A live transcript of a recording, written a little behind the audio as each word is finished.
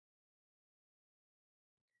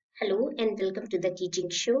Hello and welcome to the teaching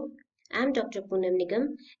show. I'm Dr. Poonam Nigam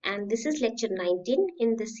and this is lecture 19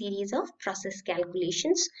 in the series of process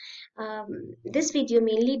calculations. This video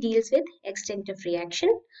mainly deals with extent of reaction,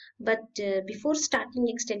 but before starting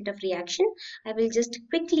extent of reaction, I will just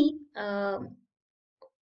quickly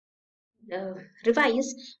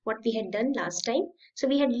revise what we had done last time. So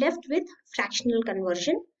we had left with fractional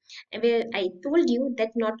conversion, where I told you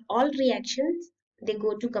that not all reactions they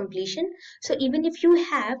go to completion. So even if you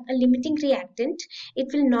have a limiting reactant, it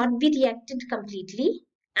will not be reacted completely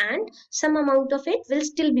and some amount of it will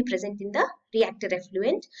still be present in the reactor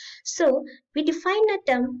effluent. So we define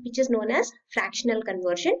a term which is known as fractional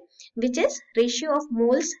conversion, which is ratio of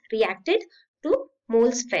moles reacted to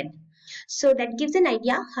moles fed. So that gives an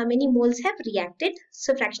idea how many moles have reacted.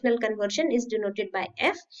 So fractional conversion is denoted by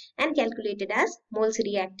F and calculated as moles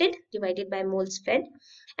reacted divided by moles fed.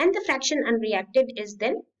 And the fraction unreacted is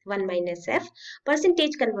then 1 minus F.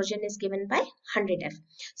 Percentage conversion is given by 100F.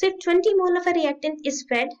 So if 20 mole of a reactant is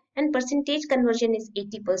fed and percentage conversion is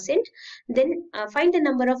 80%, then find the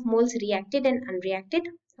number of moles reacted and unreacted.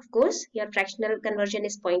 Of course, your fractional conversion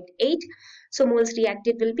is 0.8. So moles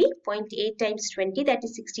reacted will be 0.8 times 20, that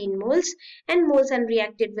is 16 moles. And moles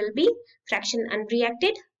unreacted will be fraction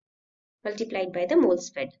unreacted multiplied by the moles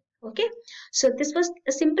fed. Okay. So this was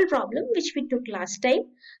a simple problem which we took last time.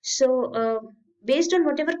 So based on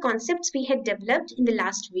whatever concepts we had developed in the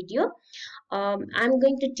last video, I'm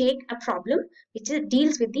going to take a problem which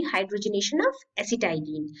deals with the hydrogenation of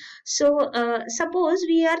acetylene. So suppose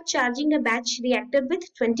we are charging a batch reactor with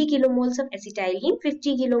 20 kilomoles of acetylene,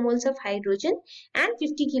 50 kilomoles of hydrogen and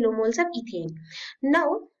 50 kilomoles of ethane.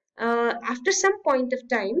 Now after some point of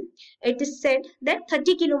time, it is said that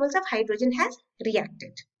 30 kilomoles of hydrogen has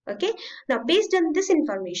reacted. Okay. Now based on this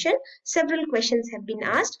information, several questions have been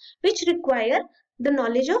asked which require the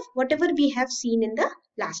knowledge of whatever we have seen in the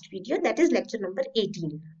last video, that is lecture number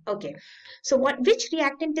 18. Okay. So which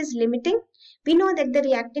reactant is limiting? We know that the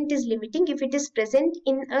reactant is limiting if it is present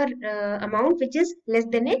in a amount which is less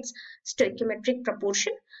than its stoichiometric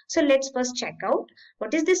proportion. So let's first check out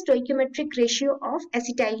what is the stoichiometric ratio of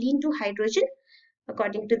acetylene to hydrogen.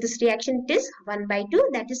 According to this reaction, it is 1 by 2,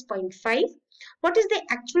 that is 0.5. What is the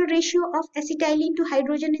actual ratio of acetylene to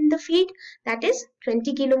hydrogen in the feed? That is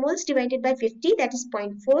 20 kilomoles divided by 50, that is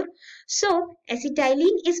 0.4. So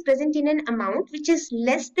acetylene is present in an amount which is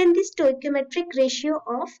less than the stoichiometric ratio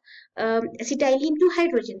of acetylene to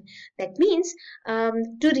hydrogen. That means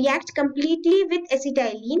to react completely with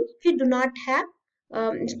acetylene, you do not have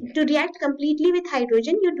to react completely with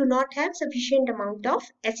hydrogen, you do not have sufficient amount of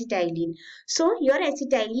acetylene. So your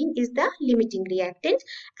acetylene is the limiting reactant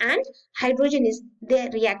and hydrogen is the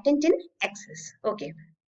reactant in excess. Okay.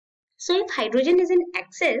 So if hydrogen is in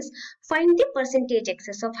excess, find the percentage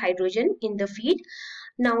excess of hydrogen in the feed.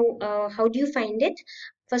 Now how do you find it?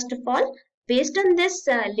 First of all, based on this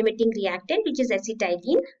limiting reactant, which is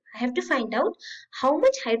acetylene, I have to find out how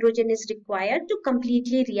much hydrogen is required to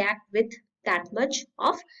completely react with that much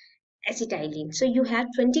of acetylene. So you have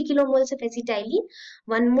 20 kilomoles of acetylene,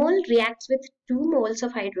 1 mole reacts with 2 moles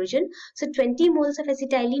of hydrogen. So 20 moles of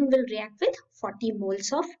acetylene will react with 40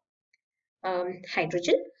 moles of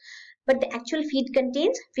hydrogen. But the actual feed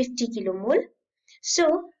contains 50 kilomole.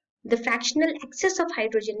 So the fractional excess of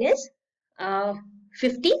hydrogen is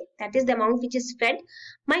 50, that is the amount which is fed,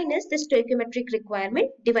 minus the stoichiometric requirement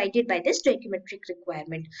divided by the stoichiometric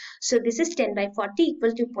requirement. So this is 10 by 40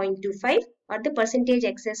 equal to 0.25, or the percentage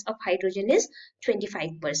excess of hydrogen is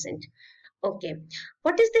 25%. Okay.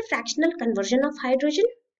 What is the fractional conversion of hydrogen?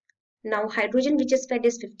 Now hydrogen which is fed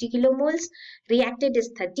is 50 kilomoles, reacted is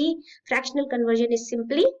 30. Fractional conversion is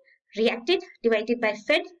simply reacted divided by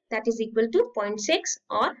fed, that is equal to 0.6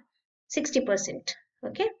 or 60%.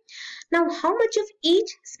 Okay. Now how much of each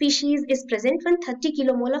species is present when 30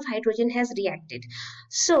 kilomole of hydrogen has reacted?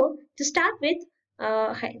 So to start with,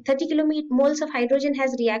 30 kilomoles of hydrogen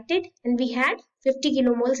has reacted and we had 50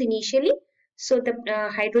 kilomoles initially. So the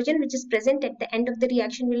hydrogen which is present at the end of the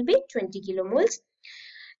reaction will be 20 kilomoles.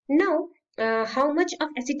 Now how much of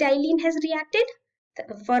acetylene has reacted?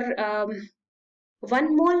 For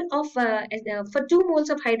 1 mole of for 2 moles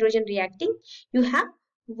of hydrogen reacting, you have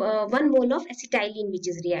 1 mole of acetylene which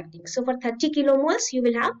is reacting. So for 30 kilomoles, you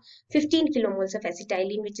will have 15 kilomoles of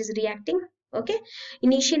acetylene which is reacting. Okay.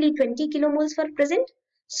 Initially 20 kilomoles were present.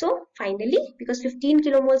 So finally, because 15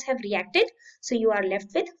 kilomoles have reacted, so you are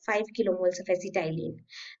left with 5 kilomoles of acetylene.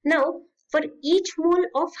 Now for each mole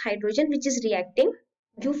of hydrogen which is reacting,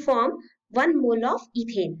 you form 1 mole of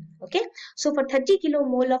ethane. Okay. So for 30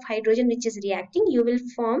 kilomole of hydrogen which is reacting, you will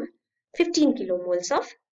form 15 kilomoles of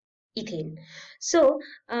ethane. So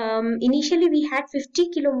initially we had 50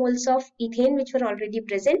 kilomoles of ethane which were already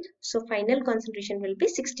present. So final concentration will be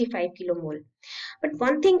 65 kilomole. But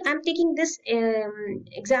one thing, I'm taking this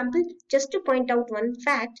example just to point out one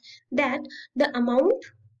fact, that the amount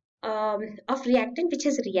of reactant which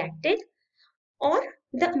has reacted, or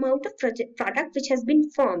the amount of product which has been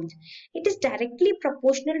formed, it is directly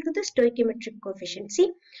proportional to the stoichiometric coefficient.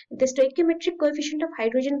 See, the stoichiometric coefficient of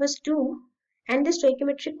hydrogen was 2 and the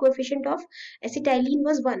stoichiometric coefficient of acetylene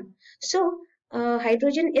was 1. So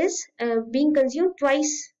hydrogen is being consumed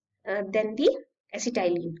twice than the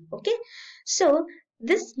acetylene. Okay, so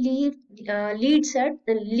this leads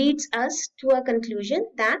us to a conclusion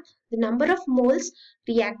that the number of moles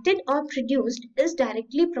reacted or produced is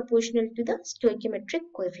directly proportional to the stoichiometric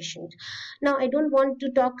coefficient. Now, I don't want to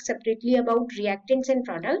talk separately about reactants and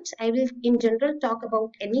products. I will in general talk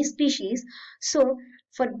about any species. So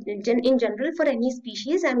in general, for any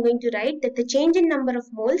species, I'm going to write that the change in number of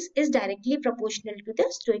moles is directly proportional to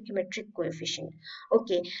the stoichiometric coefficient.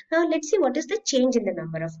 Okay, now let's see what is the change in the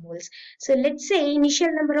number of moles. So let's say initial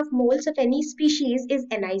number of moles of any species is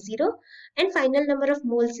Ni0 and final number of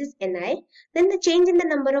moles is Ni. Then the change in the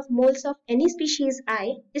number of moles of any species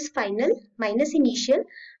I is final minus initial.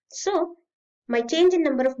 So my change in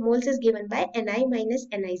number of moles is given by Ni minus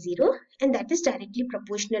Ni0, and that is directly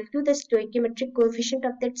proportional to the stoichiometric coefficient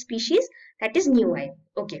of that species, that is nu I.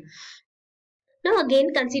 Okay. Now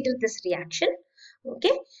again consider this reaction.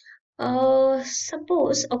 Okay.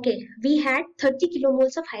 Suppose, okay, we had 30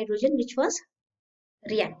 kilomoles of hydrogen which was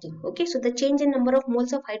reacting. Okay, so the change in number of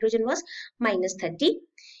moles of hydrogen was minus 30.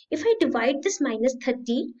 If I divide this minus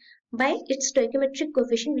 30 by its stoichiometric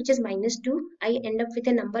coefficient, which is minus 2, I end up with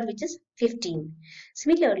a number which is 15.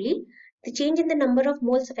 Similarly, the change in the number of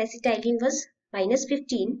moles of acetylene was minus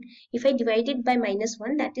 15. If I divide it by minus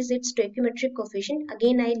 1, that is its stoichiometric coefficient,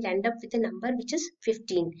 again I land up with a number which is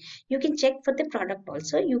 15. You can check for the product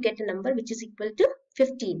also, you get a number which is equal to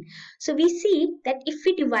 15. So we see that if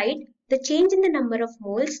we divide the change in the number of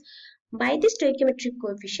moles by the stoichiometric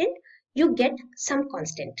coefficient, you get some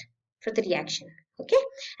constant for the reaction. Okay,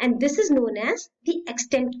 and this is known as the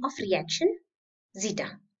extent of reaction,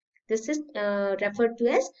 zeta. This is referred to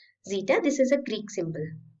as zeta. This is a Greek symbol.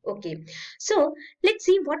 Okay, so let's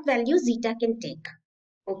see what value zeta can take.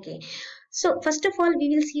 Okay, so first of all, we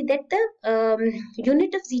will see that the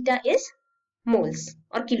unit of zeta is moles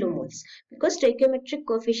or kilomoles, because stoichiometric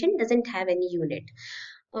coefficient doesn't have any unit.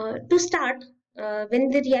 To start, when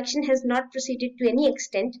the reaction has not proceeded to any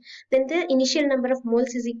extent, then the initial number of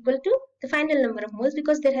moles is equal to the final number of moles,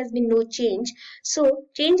 because there has been no change. So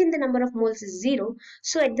change in the number of moles is 0.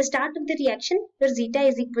 So at the start of the reaction, your zeta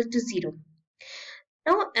is equal to 0.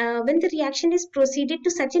 Now, when the reaction is proceeded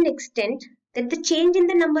to such an extent that the change in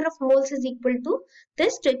the number of moles is equal to the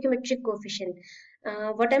stoichiometric coefficient.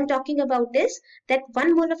 What I'm talking about is that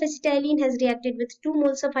 1 mole of acetylene has reacted with 2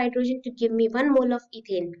 moles of hydrogen to give me 1 mole of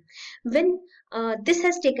ethane. When this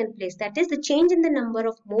has taken place, that is the change in the number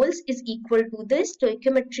of moles is equal to the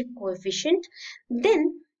stoichiometric coefficient,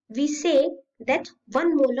 then we say that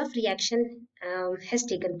 1 mole of reaction has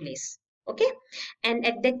taken place. Okay, and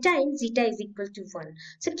at that time zeta is equal to 1.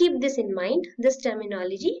 So keep this in mind, this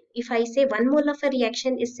terminology. If I say 1 mole of a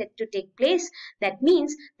reaction is set to take place, that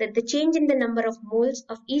means that the change in the number of moles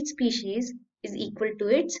of each species is equal to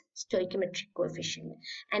its stoichiometric coefficient,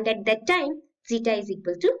 and at that time zeta is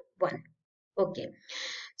equal to 1. Okay,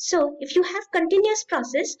 so if you have continuous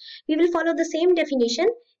process, we will follow the same definition,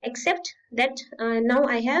 except that now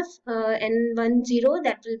I have N10,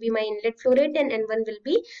 that will be my inlet flow rate, and N1 will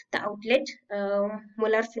be the outlet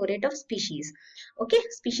molar flow rate of species. Okay,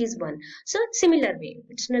 species 1. So similar way,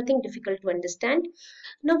 it's nothing difficult to understand.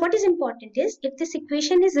 Now what is important is, if this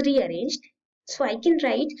equation is rearranged, so I can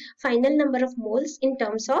write final number of moles in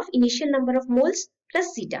terms of initial number of moles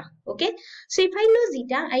plus zeta. Okay, so if I know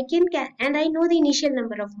zeta, I can and I know the initial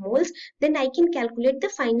number of moles, then I can calculate the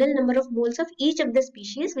final number of moles of each of the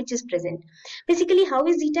species which is present. Basically, how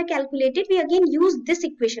is zeta calculated? We again use this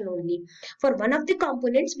equation only. For one of the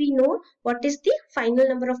components, we know what is the final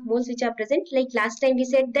number of moles which are present. Like last time we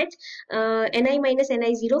said that Ni minus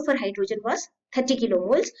Ni0 for hydrogen was 30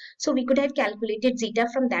 kilomoles. So we could have calculated zeta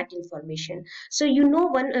from that information. So you know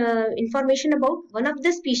one information about one of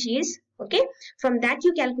the species. Okay, from that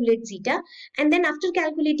you calculate zeta, and then after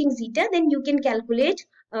calculating zeta, then you can calculate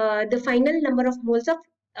the final number of moles of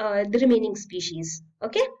the remaining species.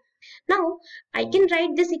 Okay, now I can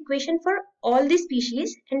write this equation for all the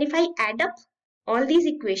species, and if I add up all these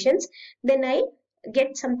equations, then I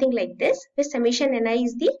get something like this, where summation Ni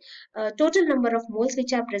is the total number of moles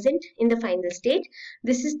which are present in the final state.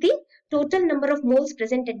 This is the total number of moles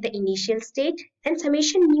present at the initial state, and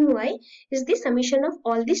summation mu I is the summation of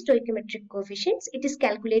all the stoichiometric coefficients. It is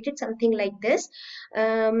calculated something like this.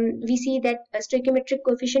 We see that a stoichiometric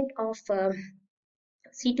coefficient of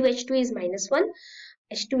C2H2 is -1,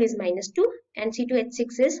 H2 is -2, and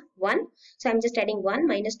C2H6 is 1. So I'm just adding 1,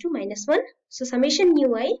 -2, -1. So summation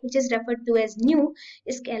mu I, which is referred to as nu,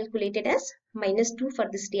 is calculated as -2 for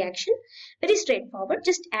this reaction. Very straightforward.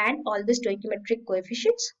 Just add all the stoichiometric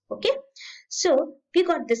coefficients. Okay. So we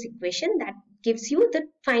got this equation that gives you the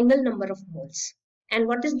final number of moles. And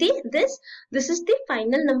what is this? This is the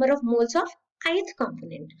final number of moles of ith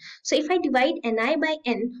component. So if I divide Ni by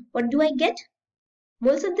N, what do I get?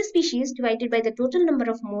 Moles of the species divided by the total number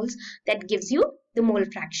of moles, that gives you the mole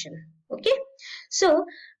fraction. Okay. So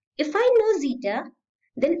if I know zeta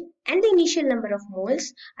then and the initial number of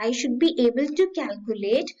moles, I should be able to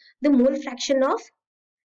calculate the mole fraction of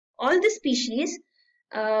all the species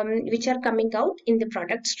which are coming out in the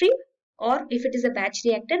product stream, or if it is a batch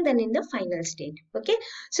reactor, then in the final state. Okay.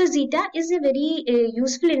 So zeta is a very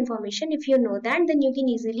useful information. If you know that, then you can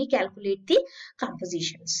easily calculate the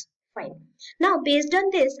compositions. Fine. Now, based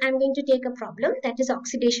on this, I'm going to take a problem, that is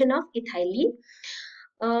oxidation of ethylene.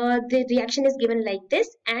 The reaction is given like this,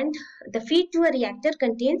 and the feed to a reactor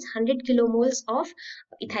contains 100 kilomoles of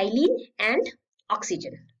ethylene and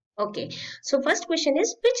oxygen. Okay. So first question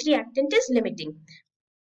is, which reactant is limiting?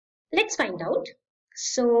 Let's find out.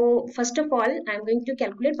 So first of all, I'm going to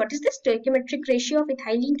calculate what is the stoichiometric ratio of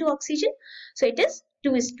ethylene to oxygen. So it is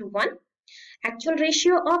 2:1. Actual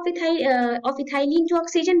ratio of ethylene to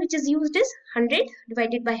oxygen which is used is 100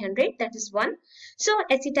 divided by 100, that is 1. So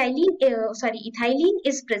ethylene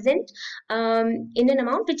is present in an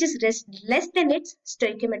amount which is less than its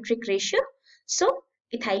stoichiometric ratio. So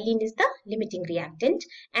ethylene is the limiting reactant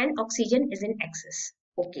and oxygen is in excess.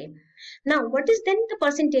 Okay. Now what is then the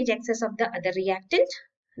percentage excess of the other reactant?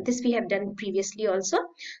 This we have done previously also.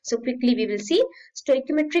 So quickly we will see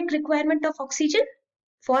stoichiometric requirement of oxygen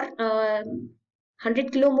for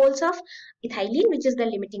 100 kilomoles of ethylene, which is the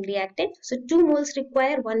limiting reactant. So 2 moles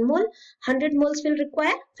require 1 mole, 100 moles will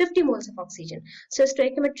require 50 moles of oxygen. So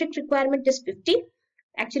stoichiometric requirement is 50.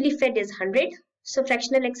 Actually fed is 100. So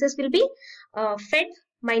fractional excess will be fed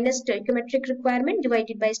minus stoichiometric requirement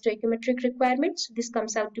divided by stoichiometric requirement. So this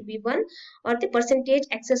comes out to be 1, or the percentage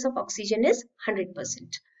excess of oxygen is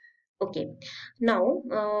 100%. Okay, now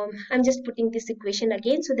I'm just putting this equation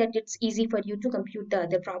again so that it's easy for you to compute the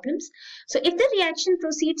other problems. So if the reaction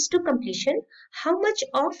proceeds to completion, how much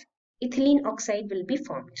of ethylene oxide will be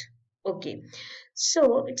formed? Okay,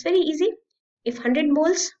 so it's very easy. If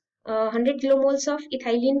 100 kilomoles of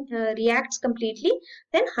ethylene reacts completely,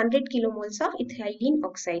 then 100 kilomoles of ethylene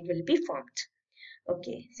oxide will be formed.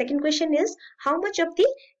 Okay, second question is, how much of the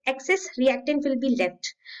excess reactant will be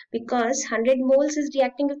left? Because 100 moles is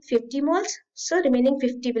reacting with 50 moles, so remaining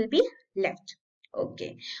 50 will be left.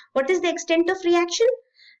 Okay, what is the extent of reaction?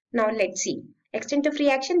 Now let's see. Extent of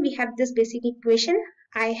reaction, we have this basic equation.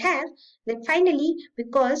 I have that finally,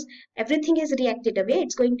 because everything is reacted away,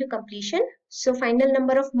 it's going to completion. So final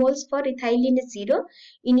number of moles for ethylene is 0.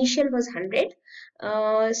 Initial was 100.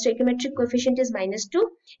 Stoichiometric coefficient is -2.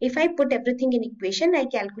 If I put everything in equation, I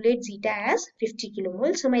calculate zeta as 50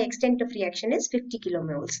 kilomoles. So my extent of reaction is 50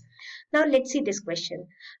 kilomoles. Now let's see this question.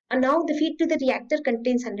 Now the feed to the reactor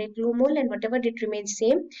contains 100 kilomole and whatever it remains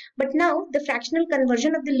same. But now the fractional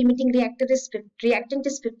conversion of the limiting reactant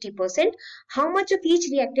is 50%. How much of each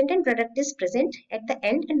reactant and product is present at the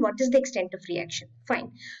end, and what is the extent of reaction?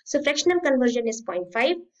 Fine. So fractional conversion is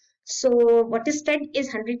 0.5. So what is fed is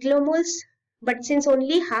 100 kilomoles. But since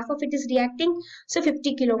only half of it is reacting, so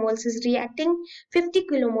 50 kilomoles is reacting, 50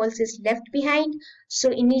 kilomoles is left behind.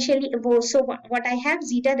 So initially, so what I have,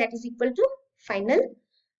 zeta, that is equal to final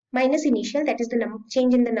minus initial, that is the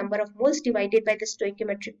change in the number of moles divided by the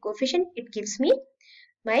stoichiometric coefficient. It gives me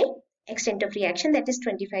my extent of reaction, that is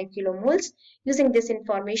 25 kilomoles. Using this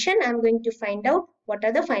information, I am going to find out what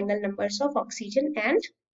are the final numbers of oxygen and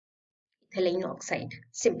ethylene oxide.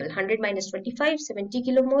 Simple. 100 minus 25, 70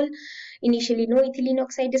 kilomole. Initially no ethylene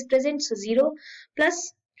oxide is present, so 0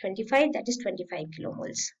 plus 25, that is 25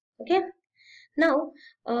 kilomoles. Okay. Now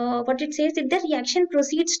what it says, if the reaction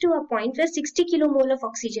proceeds to a point where 60 kilomole of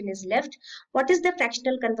oxygen is left, what is the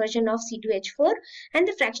fractional conversion of C2H4 and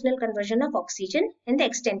the fractional conversion of oxygen and the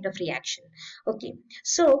extent of reaction? Okay,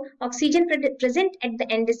 so oxygen present at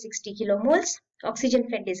the end is 60 kilomoles, oxygen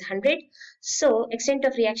fed is 100, so extent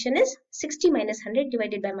of reaction is 60 minus 100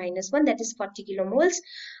 divided by minus 1, that is 40 kilomoles.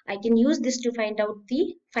 I can use this to find out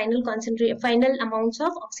the final amounts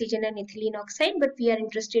of oxygen and ethylene oxide, but we are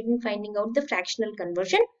interested in finding out the fractional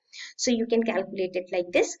conversion, so you can calculate it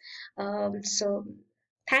like this. So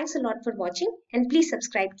thanks a lot for watching, and please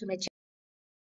subscribe to my channel.